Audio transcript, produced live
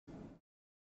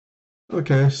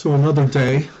Okay, so another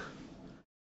day,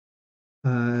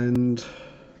 and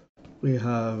we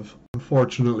have,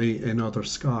 unfortunately, another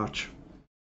Scotch.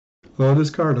 Though this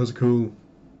card has a cool,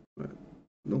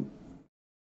 no,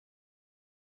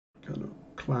 kind of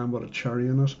clam with a cherry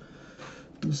in it.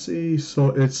 Let's see, so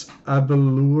it's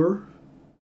Aberlour,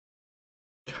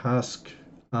 casg,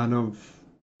 Annamh,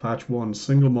 Patch 1,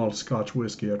 single malt Scotch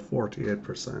whiskey at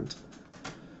 48%.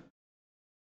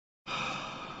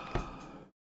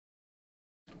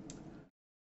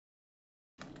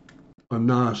 I'm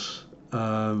not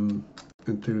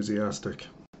enthusiastic,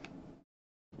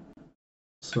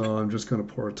 so I'm just going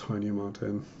to pour a tiny amount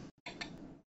in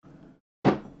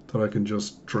that I can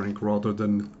just drink, rather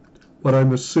than what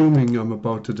I'm assuming I'm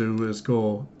about to do is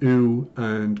go ew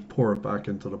and pour it back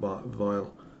into the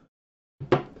vial.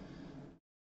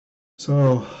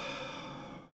 So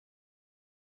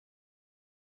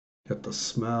get the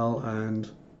smell,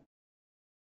 and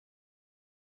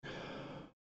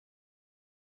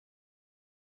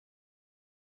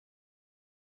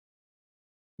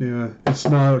yeah, it's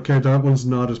not okay. That one's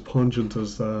not as pungent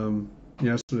as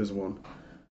yesterday's one,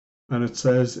 and it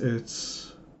says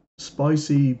it's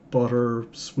spicy, butter,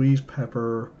 sweet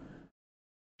pepper,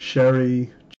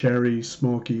 sherry, cherry,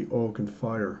 smoky, oak, and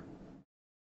fire.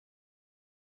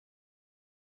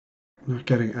 I'm not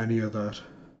getting any of that.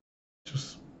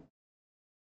 Just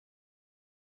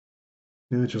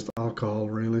just alcohol,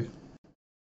 really.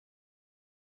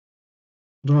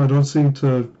 No, I don't seem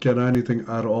to get anything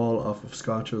at all off of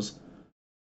scotches.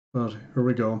 But here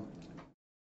we go.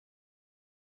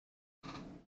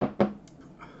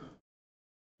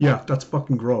 Yeah, that's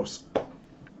fucking gross.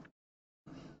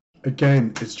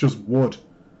 Again, it's just wood.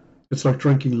 It's like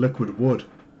drinking liquid wood.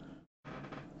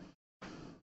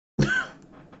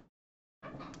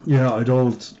 Yeah, I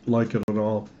don't like it at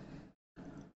all.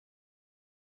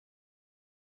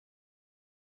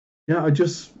 Yeah, I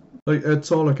just, like,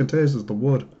 it's all I can taste is the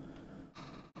wood.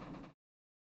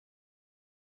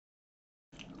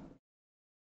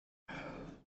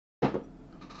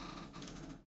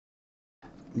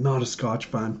 Not a Scotch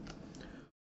fan.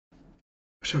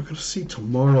 Actually, I'm gonna see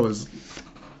tomorrow. Is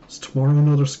tomorrow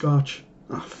another Scotch?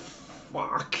 Ah,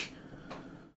 fuck.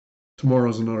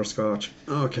 Tomorrow's another Scotch.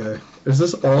 Okay. Is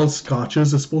this all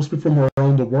Scotches? It's supposed to be from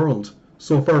around the world.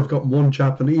 So far I've got one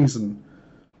Japanese, and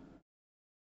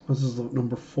this is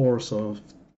number 4, so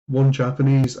one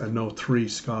Japanese and now 3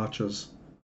 Scotches.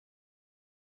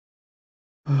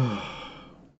 Yeah,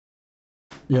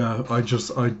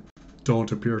 I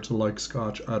don't appear to like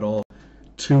Scotch at all.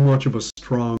 Too much of a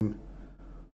strong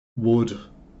wood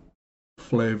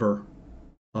flavor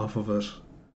off of it.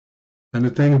 And the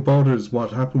thing about it is,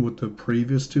 what happened with the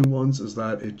previous 2 ones is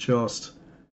that it just,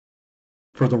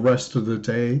 for the rest of the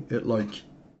day, it like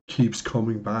keeps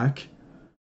coming back.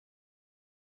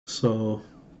 So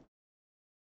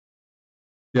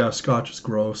yeah, Scotch is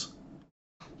gross.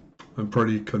 I'm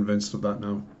pretty convinced of that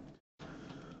now.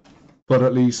 But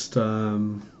at least I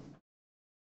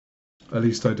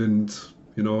didn't,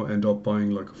 end up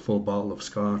buying like a full bottle of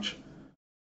Scotch.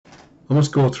 I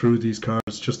must go through these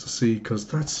cards just to see, because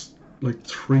that's like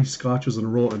 3 Scotches in a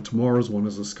row, and tomorrow's one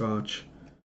is a Scotch.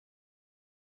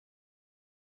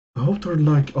 I hope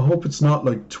it's not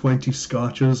like 20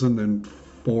 Scotches and then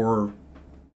 4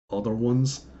 other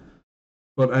ones.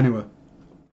 But anyway,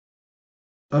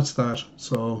 that's that.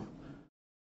 So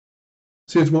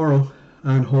see you tomorrow,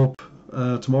 and hope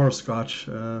tomorrow's Scotch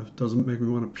doesn't make me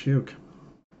want to puke.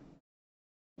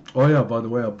 Oh yeah, by the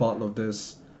way, a bottle of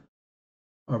this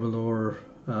Aberlour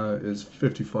is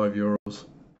 €55,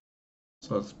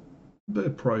 so it's a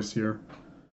bit pricier,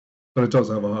 but it does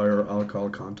have a higher alcohol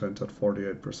content at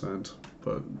 48%.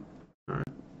 But alright,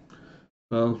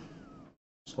 well,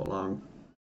 so long.